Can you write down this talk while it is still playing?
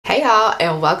Hey y'all,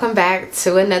 and welcome back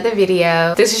to another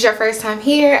video. If this is your first time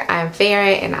here, I'm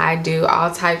Faren and I do all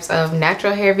types of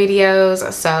natural hair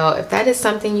videos. So if that is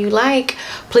something you like,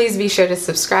 please be sure to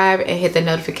subscribe and hit the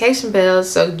notification bell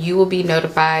so you will be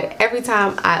notified every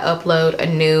time I upload a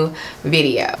new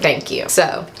video. Thank you.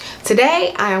 So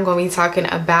today I am going to be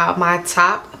talking about my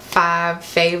top 5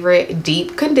 favorite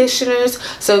deep conditioners.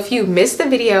 So if you missed the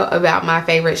video about my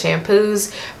favorite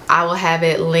shampoos, I will have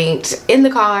it linked in the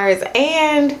cards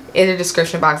and in the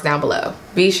description box down below.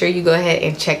 Be sure you go ahead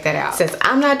and check that out. Since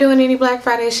I'm not doing any Black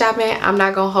Friday shopping, I'm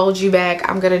not gonna hold you back.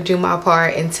 I'm gonna do my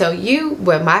part and tell you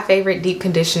what my favorite deep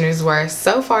conditioners were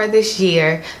so far this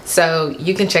year, so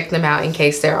you can check them out in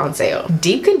case they're on sale.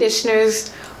 Deep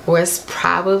conditioners was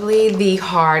probably the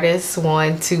hardest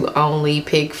one to only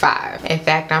pick 5. In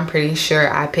fact, I'm pretty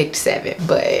sure I picked 7,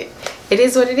 but it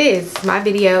is what it is. It's my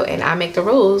video and I make the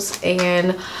rules.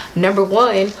 And number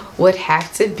 1 would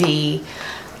have to be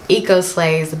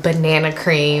EcoSlay's Banana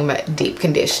Cream Deep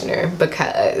Conditioner,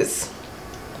 because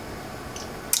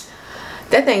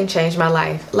that thing changed my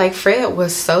life. Like, Fred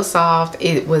was so soft.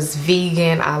 It was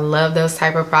vegan. I love those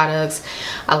type of products.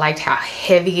 I liked how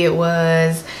heavy it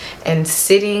was. And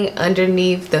sitting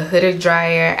underneath the hooded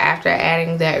dryer after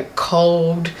adding that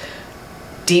cold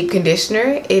deep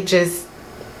conditioner, it just,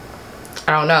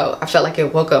 I don't know, I felt like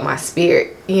it woke up my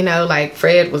spirit. You know, like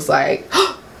Fred was like,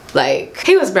 like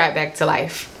he was brought back to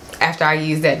life after I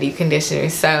used that deep conditioner.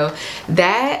 So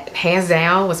that hands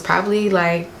down was probably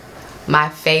like my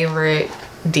favorite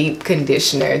deep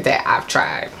conditioner that I've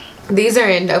tried. These are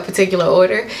in no particular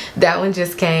order. That one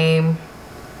just came.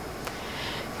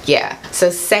 Yeah.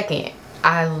 So second,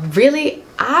 I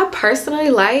personally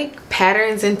like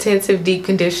Pattern's Intensive Deep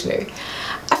Conditioner.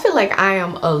 I feel like I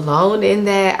am alone in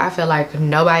that. I feel like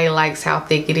nobody likes how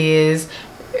thick it is.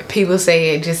 People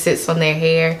say it just sits on their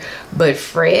hair, but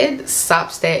Fred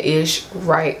sops that ish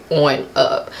right on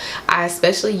up. I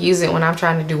especially use it when I'm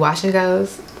trying to do wash and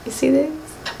goes. You see this?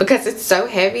 Because it's so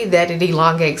heavy that it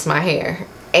elongates my hair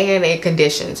and it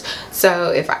conditions.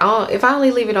 So if I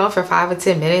only leave it on for 5 or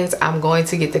 10 minutes, I'm going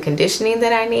to get the conditioning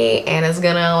that I need, and it's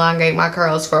gonna elongate my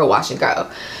curls for a wash and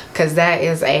go, because that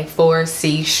is a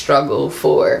 4C struggle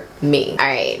for me. All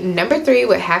right, number 3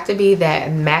 would have to be that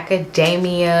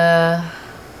Macadamia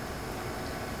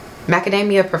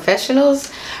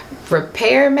Professionals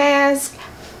Repair Mask.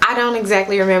 I don't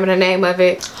exactly remember the name of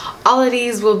it. All of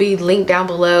these will be linked down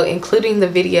below, including the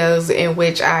videos in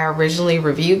which I originally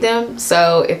reviewed them.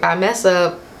 So if I mess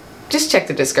up, just check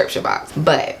the description box.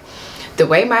 But the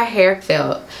way my hair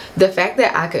felt, the fact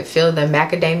that I could feel the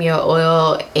macadamia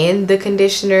oil in the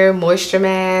conditioner moisture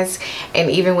mask,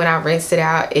 and even when I rinsed it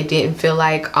out, it didn't feel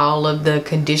like all of the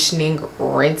conditioning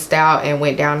rinsed out and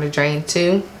went down the drain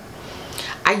too.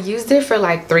 I used it for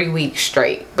like 3 weeks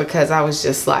straight because I was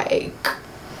just like,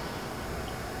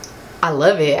 I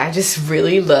love it. I just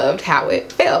really loved how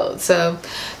it felt. So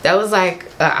that was like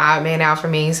an odd man out for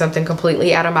me, something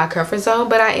completely out of my comfort zone,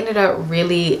 but I ended up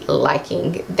really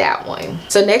liking that one.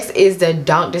 So next is the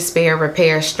Don't Despair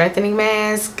Repair Strengthening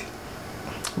Mask.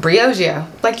 Briogeo.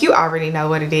 Like, you already know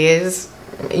what it is.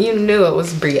 You knew it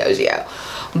was Briogeo.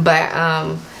 But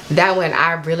that one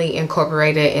I really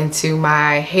incorporated into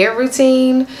my hair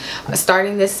routine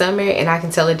starting this summer, and I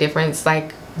can tell a difference,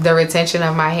 like the retention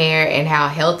of my hair and how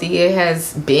healthy it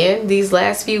has been these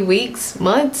last few weeks,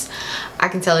 months. I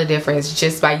can tell a difference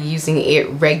just by using it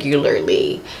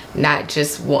regularly, not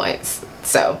just once.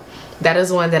 So that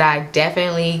is one that I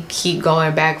definitely keep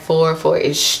going back for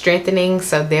its strengthening,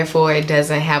 so therefore it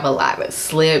doesn't have a lot of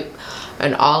slip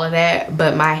and all of that,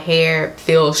 but my hair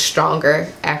feels stronger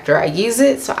after I use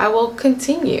it, so I will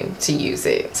continue to use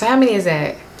it. So how many is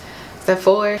that? Is that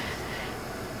 4?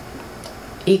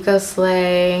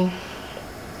 EcoSlay,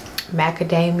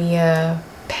 Macadamia,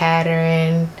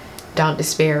 Pattern, Don't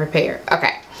Despair Repair.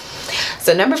 Okay,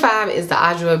 so number 5 is the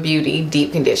Adwoa Beauty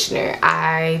Deep Conditioner.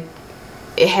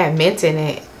 It had mint in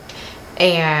it,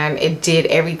 and it did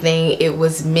everything it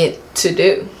was meant to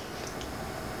do.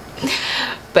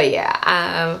 But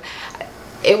yeah,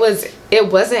 it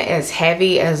wasn't as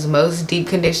heavy as most deep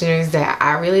conditioners that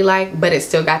I really like, but it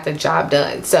still got the job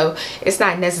done. So it's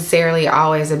not necessarily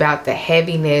always about the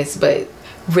heaviness, but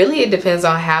really it depends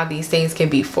on how these things can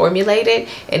be formulated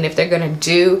and if they're gonna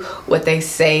do what they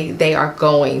say they are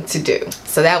going to do.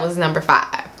 So that was number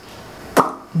 5.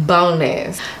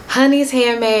 Bonus, Honey's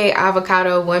Handmade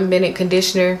Avocado 1 Minute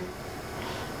Conditioner.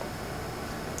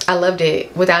 I loved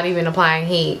it without even applying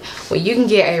heat. When you can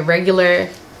get a regular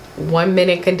 1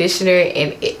 minute conditioner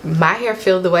and my hair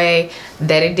feel the way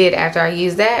that it did after I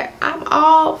used that, I'm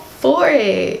all for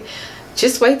it.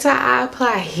 Just wait till I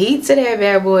apply heat to that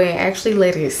bad boy and actually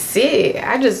let it sit.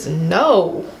 I just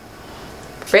know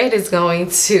Fred is going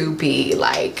to be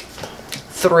like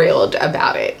thrilled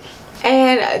about it.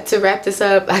 And to wrap this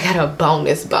up, I got a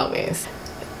bonus.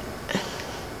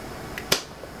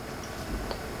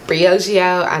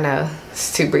 Brioggio, I know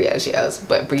it's two Brioggios,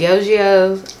 but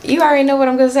Brioggio, you already know what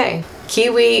I'm gonna say.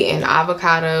 Kiwi and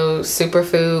avocado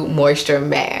superfood moisture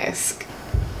mask.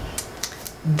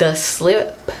 The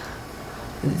slip,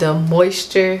 the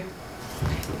moisture,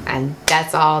 and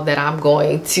that's all that I'm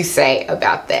going to say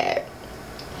about that.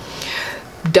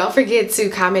 Don't forget to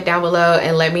comment down below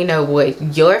and let me know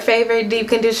what your favorite deep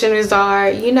conditioners are.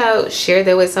 You know, share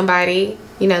that with somebody.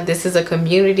 You know, this is a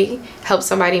community. Help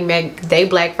somebody make their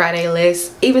Black Friday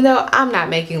list, even though I'm not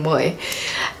making one.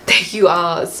 Thank you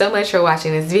all so much for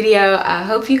watching this video. I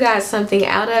hope you got something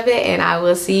out of it, and I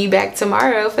will see you back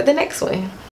tomorrow for the next one.